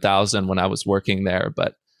 100,000 when I was working there,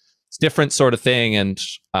 but it's a different sort of thing. And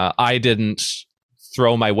I didn't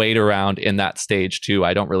throw my weight around in that stage too.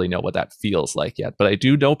 I don't really know what that feels like yet, but I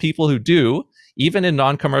do know people who do, even in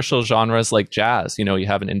non-commercial genres like jazz. You know, you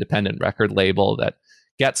have an independent record label that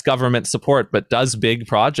gets government support, but does big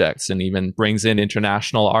projects and even brings in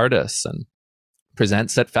international artists and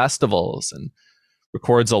presents at festivals and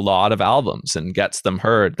records a lot of albums and gets them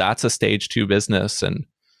heard. That's a stage 2 business. And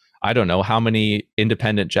I don't know how many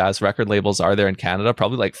independent jazz record labels are there in Canada,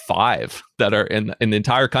 probably like 5 that are in the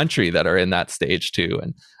entire country that are in that stage 2.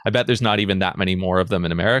 And I bet there's not even that many more of them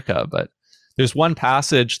in America. But there's one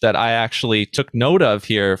passage that I actually took note of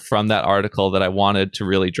here from that article that I wanted to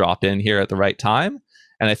really drop in here at the right time.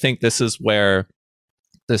 And I think this is where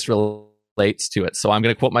this relates to it. So I'm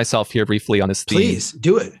going to quote myself here briefly on this theme. Please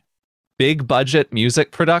do it. Big budget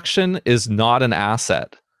music production is not an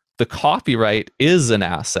asset. The copyright is an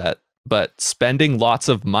asset, but spending lots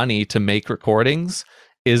of money to make recordings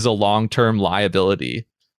is a long-term liability,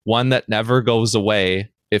 one that never goes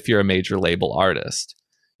away if you're a major label artist.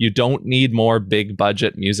 You don't need more big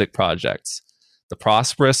budget music projects. The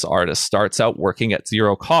prosperous artist starts out working at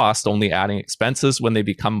zero cost, only adding expenses when they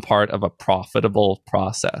become part of a profitable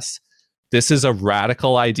process. This is a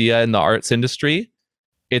radical idea in the arts industry.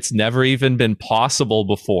 It's never even been possible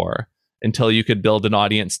before until you could build an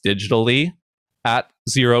audience digitally at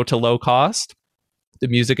zero to low cost. The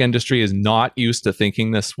music industry is not used to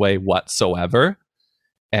thinking this way whatsoever.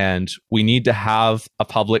 And we need to have a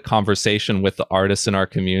public conversation with the artists in our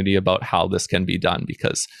community about how this can be done,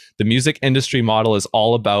 because the music industry model is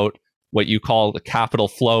all about what you call the capital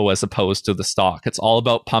flow as opposed to the stock. It's all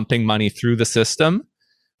about pumping money through the system.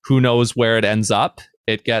 Who knows where it ends up?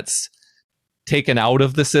 It gets taken out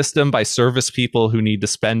of the system by service people who need to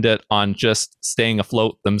spend it on just staying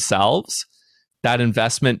afloat themselves. That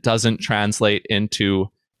investment doesn't translate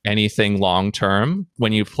into anything long term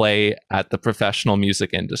when you play at the professional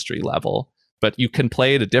music industry level. But you can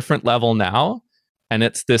play at a different level now, and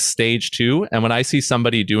it's this stage 2. And when I see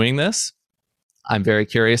somebody doing this, I'm very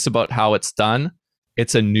curious about how it's done.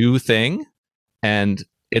 It's a new thing, and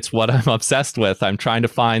it's what I'm obsessed with. I'm trying to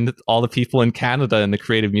find all the people in Canada in the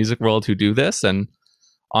creative music world who do this. And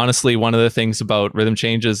honestly, one of the things about Rhythm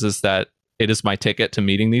Changes is that it is my ticket to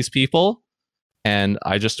meeting these people. And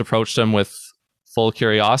I just approached them with full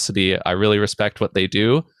curiosity. I really respect what they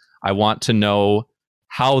do. I want to know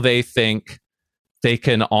how they think they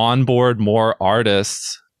can onboard more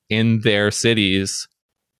artists in their cities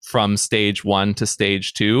from stage 1 to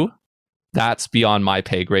stage 2. That's beyond my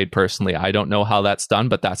pay grade personally. I don't know how that's done,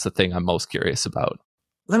 but that's the thing I'm most curious about.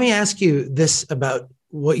 Let me ask you this about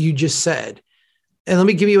what you just said. And let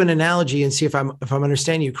me give you an analogy and see if I'm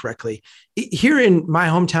understanding you correctly. Here in my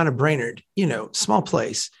hometown of Brainerd, small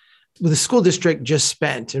place, the school district just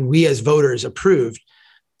spent, and we as voters approved,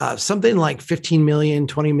 something like 15 million,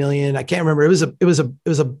 20 million. I can't remember. It was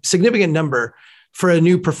a significant number for a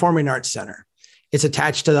new performing arts center. It's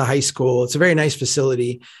attached to the high school. It's a very nice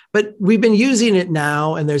facility, but we've been using it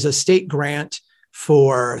now. And there's a state grant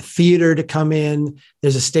for theater to come in.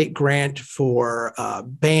 There's a state grant for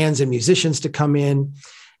bands and musicians to come in.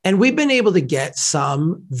 And we've been able to get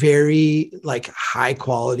some very high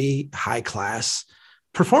quality, high class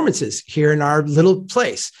performances here in our little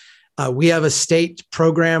place. We have a state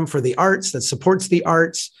program for the arts that supports the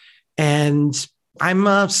arts. And I'm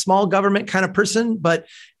a small government kind of person, but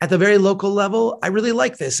at the very local level, I really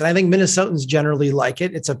like this. And I think Minnesotans generally like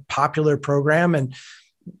it. It's a popular program. And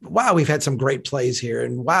wow, we've had some great plays here.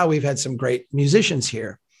 And wow, we've had some great musicians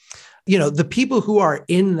here. The people who are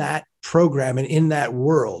in that program and in that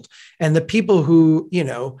world, and the people who,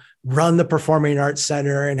 run the Performing Arts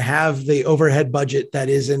Center and have the overhead budget that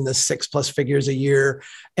is in the 6+ figures a year,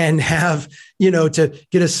 and have, to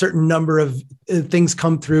get a certain number of things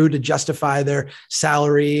come through to justify their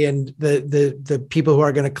salary, and the people who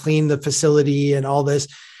are going to clean the facility and all this.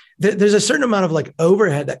 There's a certain amount of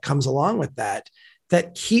overhead that comes along with that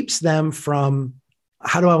keeps them from,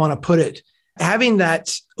 how do I want to put it? Having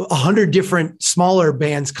that 100 different smaller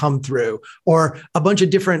bands come through, or a bunch of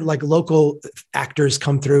different local actors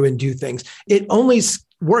come through and do things. It only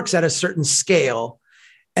works at a certain scale.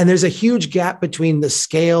 And there's a huge gap between the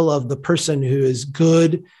scale of the person who is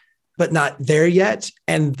good, but not there yet,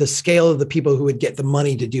 and the scale of the people who would get the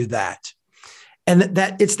money to do that. And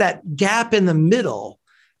that it's that gap in the middle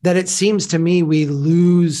that it seems to me we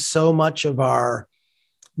lose so much of our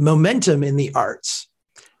momentum in the arts.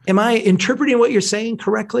 Am I interpreting what you're saying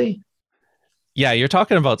correctly? Yeah, you're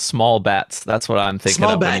talking about small bets. That's what I'm thinking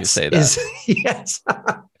of when you say that. Yes.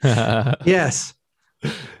 Yes. Yes.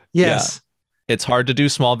 Yeah. It's hard to do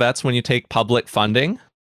small bets when you take public funding.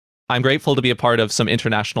 I'm grateful to be a part of some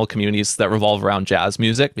international communities that revolve around jazz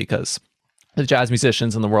music, because the jazz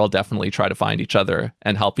musicians in the world definitely try to find each other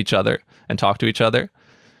and help each other and talk to each other.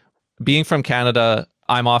 Being from Canada,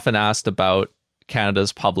 I'm often asked about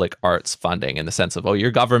Canada's public arts funding in the sense of, oh,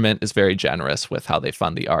 your government is very generous with how they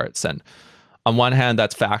fund the arts. And on one hand,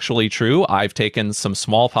 that's factually true. I've taken some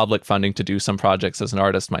small public funding to do some projects as an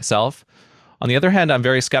artist myself. On the other hand, I'm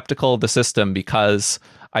very skeptical of the system because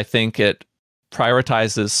I think it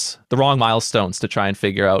prioritizes the wrong milestones to try and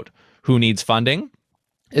figure out who needs funding,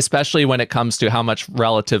 especially when it comes to how much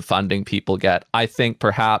relative funding people get. I think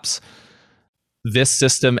perhaps this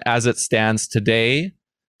system as it stands today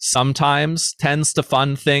sometimes tends to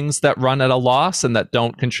fund things that run at a loss and that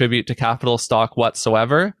don't contribute to capital stock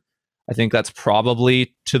whatsoever. I think that's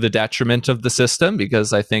probably to the detriment of the system,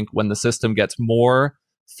 because I think when the system gets more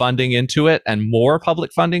funding into it and more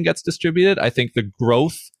public funding gets distributed, I think the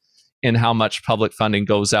growth in how much public funding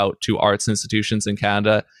goes out to arts institutions in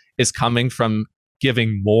Canada is coming from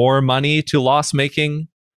giving more money to loss-making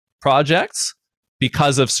projects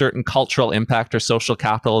because of certain cultural impact or social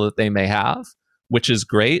capital that they may have, which is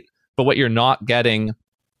great. But what you're not getting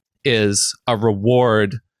is a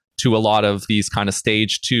reward to a lot of these kind of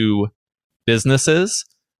stage 2 businesses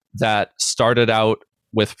that started out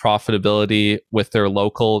with profitability with their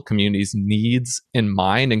local community's needs in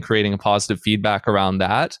mind and creating a positive feedback around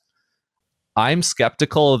that. I'm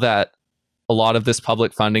skeptical that a lot of this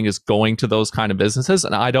public funding is going to those kind of businesses,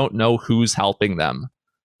 and I don't know who's helping them.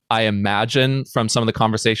 I imagine from some of the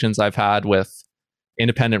conversations I've had with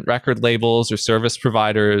independent record labels or service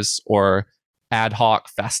providers or ad hoc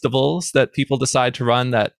festivals that people decide to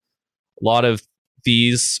run, that a lot of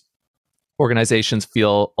these organizations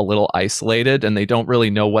feel a little isolated and they don't really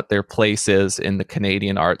know what their place is in the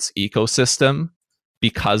Canadian arts ecosystem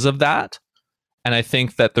because of that. And I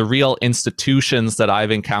think that the real institutions that I've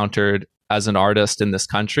encountered as an artist in this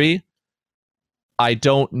country, I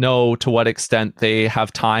don't know to what extent they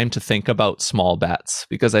have time to think about small bets,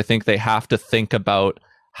 because I think they have to think about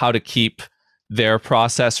how to keep their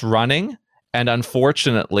process running. And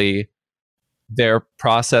unfortunately, their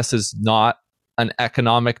process is not an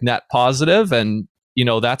economic net positive. And, you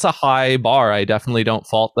know, that's a high bar. I definitely don't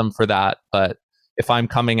fault them for that. But if I'm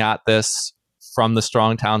coming at this from the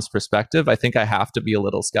Strong Towns perspective, I think I have to be a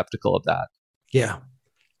little skeptical of that. Yeah,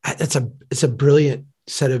 it's a brilliant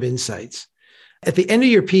set of insights. At the end of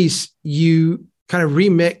your piece, you kind of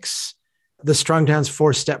remix the Strong Towns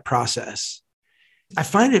 4-step process. I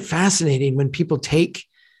find it fascinating when people take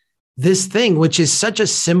this thing, which is such a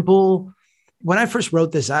simple, when I first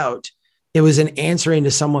wrote this out, it was an answering to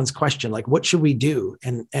someone's question, like, what should we do?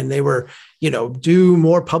 And they were, do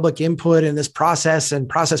more public input in this process and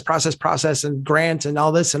process and grant and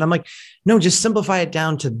all this. And I'm like, no, just simplify it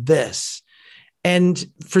down to this. And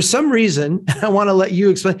for some reason, I want to let you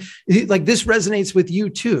explain, like, this resonates with you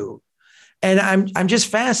too. And I'm just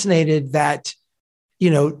fascinated that,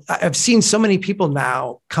 I've seen so many people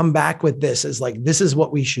now come back with this as like, this is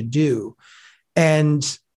what we should do.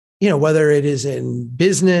 And, whether it is in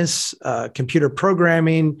business, computer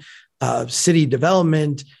programming, city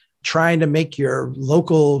development, trying to make your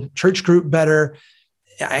local church group better.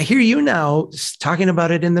 I hear you now talking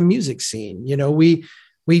about it in the music scene.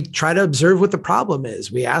 We try to observe what the problem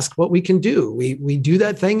is. We ask what we can do. We do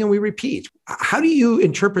that thing and we repeat. How do you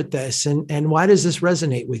interpret this, and why does this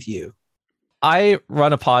resonate with you? I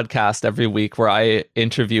run a podcast every week where I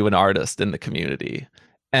interview an artist in the community.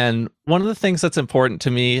 And one of the things that's important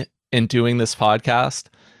to me in doing this podcast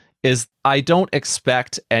is I don't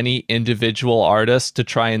expect any individual artist to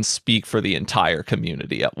try and speak for the entire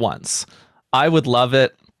community at once. I would love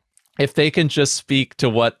it if they can just speak to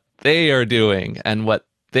what they are doing and what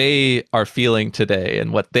they are feeling today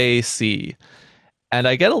and what they see. And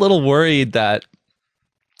I get a little worried that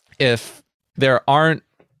if there aren't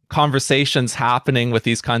conversations happening with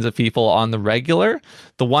these kinds of people on the regular,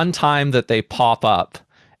 the one time that they pop up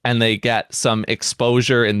and they get some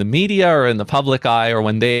exposure in the media or in the public eye, or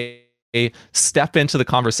when they step into the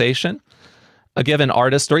conversation, a given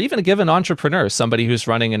artist or even a given entrepreneur, somebody who's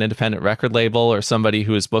running an independent record label or somebody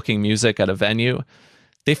who is booking music at a venue,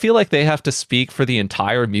 they feel like they have to speak for the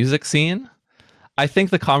entire music scene. I think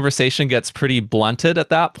the conversation gets pretty blunted at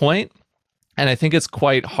that point, and I think it's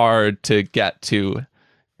quite hard to get to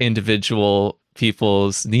individual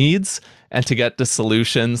people's needs and to get to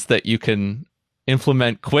solutions that you can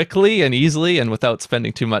implement quickly and easily and without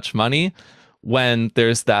spending too much money when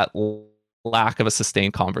there's that lack of a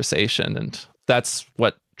sustained conversation. And that's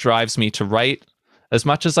what drives me to write as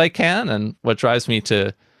much as I can, and what drives me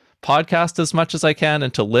to podcast as much as I can,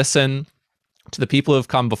 and to listen to the people who've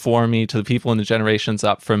come before me, to the people in the generations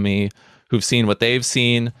up from me who've seen what they've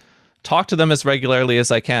seen, talk to them as regularly as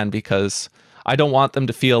I can, because I don't want them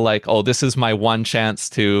to feel like, oh, this is my one chance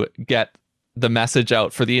to get the message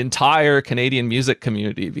out for the entire Canadian music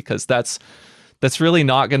community, because that's really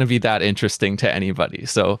not going to be that interesting to anybody.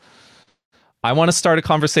 So I want to start a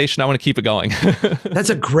conversation. I want to keep it going. That's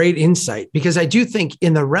a great insight, because I do think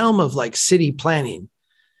in the realm of like city planning,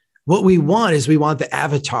 what we want the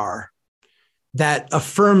avatar that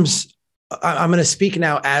affirms. I'm going to speak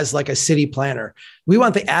now as like a city planner. We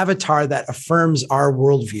want the avatar that affirms our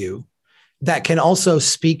worldview, that can also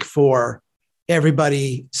speak for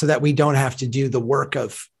everybody, so that we don't have to do the work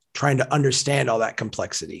of trying to understand all that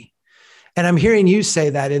complexity. And I'm hearing you say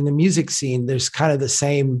that in the music scene, there's kind of the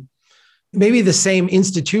same, maybe the same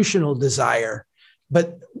institutional desire,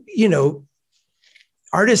 but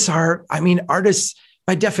artists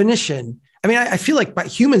by definition, I feel like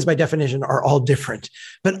humans by definition are all different,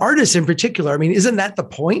 but artists in particular, isn't that the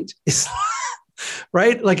point?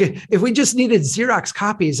 Right? Like if we just needed Xerox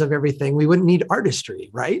copies of everything, we wouldn't need artistry,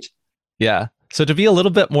 right? Yeah. So to be a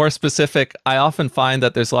little bit more specific, I often find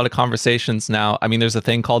that there's a lot of conversations now. There's a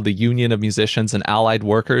thing called the Union of Musicians and Allied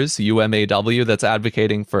Workers, UMAW, that's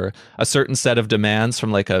advocating for a certain set of demands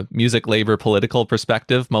from like a music labor political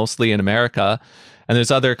perspective, mostly in America. And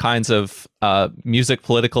there's other kinds of music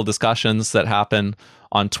political discussions that happen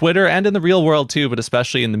on Twitter and in the real world too, but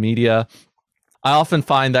especially in the media. I often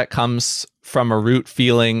find that comes from a root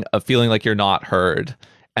feeling like you're not heard.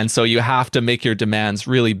 And so you have to make your demands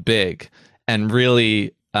really big and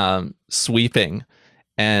really sweeping.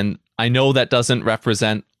 And I know that doesn't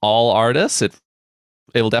represent all artists. It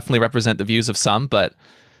will definitely represent the views of some, but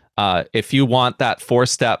if you want that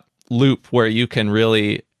 4-step loop where you can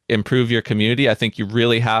really improve your community, I think you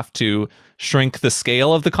really have to shrink the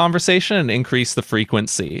scale of the conversation and increase the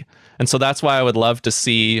frequency. And so that's why I would love to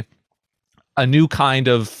see a new kind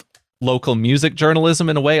of local music journalism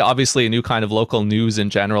in a way. Obviously, a new kind of local news in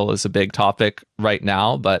general is a big topic right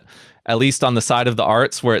now, but at least on the side of the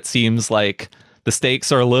arts, where it seems like the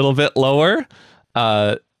stakes are a little bit lower,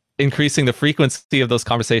 increasing the frequency of those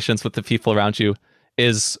conversations with the people around you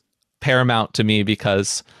is paramount to me,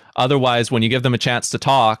 because otherwise, when you give them a chance to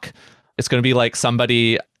talk, it's going to be like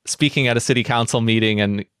somebody speaking at a city council meeting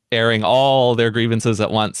and airing all their grievances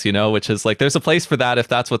at once, which is like, there's a place for that if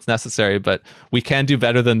that's what's necessary, but we can do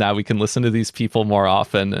better than that. We can listen to these people more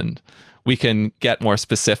often, and we can get more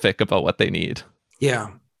specific about what they need. Yeah.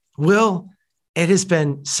 Will, it has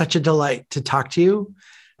been such a delight to talk to you,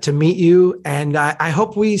 to meet you. And I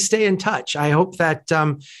hope we stay in touch. I hope that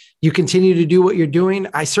you continue to do what you're doing.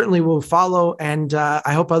 I certainly will follow, and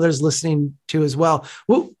I hope others listening to as well.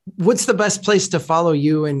 What's the best place to follow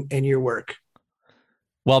you and your work?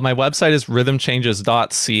 Well, my website is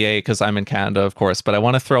rhythmchanges.ca, because I'm in Canada, of course, but I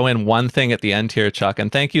want to throw in one thing at the end here, Chuck,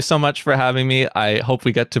 and thank you so much for having me. I hope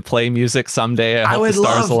we get to play music someday. I hope the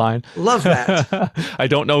stars align. Love that. I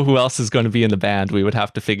don't know who else is going to be in the band. We would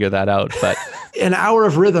have to figure that out, but an hour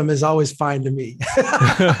of rhythm is always fine to me.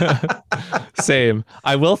 Same.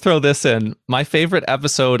 I will throw this in. My favorite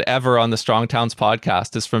episode ever on the Strong Towns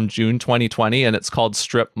podcast is from June 2020, and it's called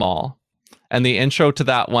Strip Mall. And the intro to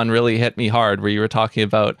that one really hit me hard, where you were talking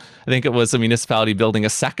about, I think it was a municipality building a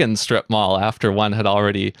second strip mall after one had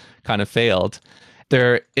already kind of failed.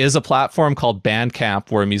 There is a platform called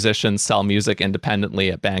Bandcamp where musicians sell music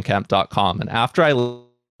independently at bandcamp.com. And after I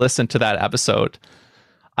listened to that episode,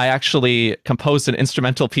 I actually composed an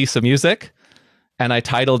instrumental piece of music, and I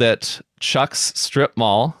titled it Chuck's Strip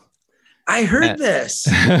Mall. I heard this.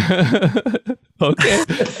 Okay.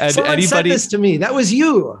 And someone sent this to me. That was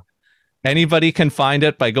you. Anybody can find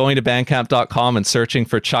it by going to bandcamp.com and searching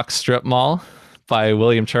for Chuck's Strip Mall by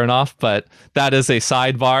William Chernoff. But that is a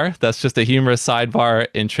sidebar. That's just a humorous sidebar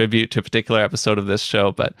in tribute to a particular episode of this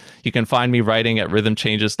show. But you can find me writing at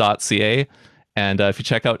rhythmchanges.ca. And if you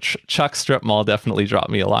check out Chuck's Strip Mall, definitely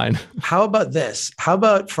drop me a line. How about this? How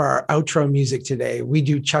about for our outro music today, we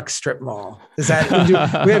do Chuck's Strip Mall? Is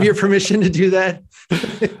that, we have your permission to do that?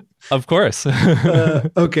 Of course.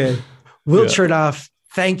 Okay. Will Chernoff,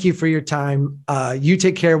 thank you for your time. You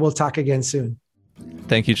take care. We'll talk again soon.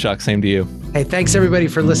 Thank you, Chuck. Same to you. Hey, thanks everybody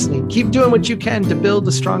for listening. Keep doing what you can to build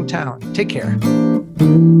a strong town. Take care.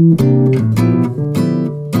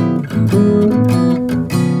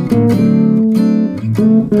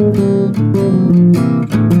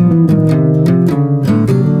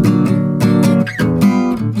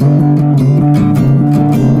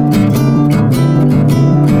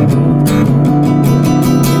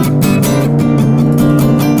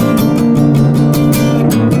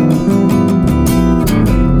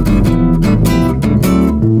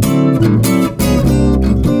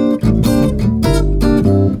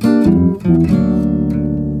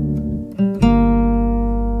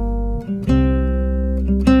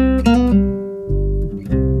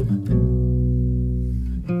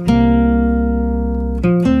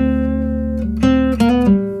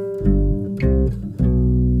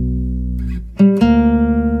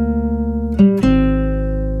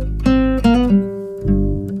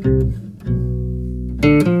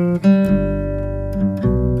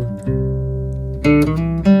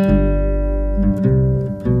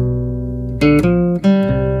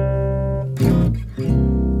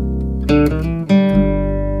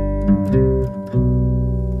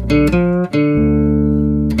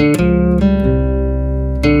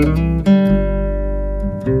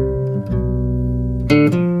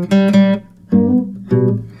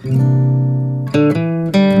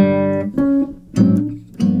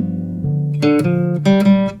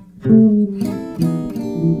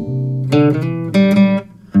 you.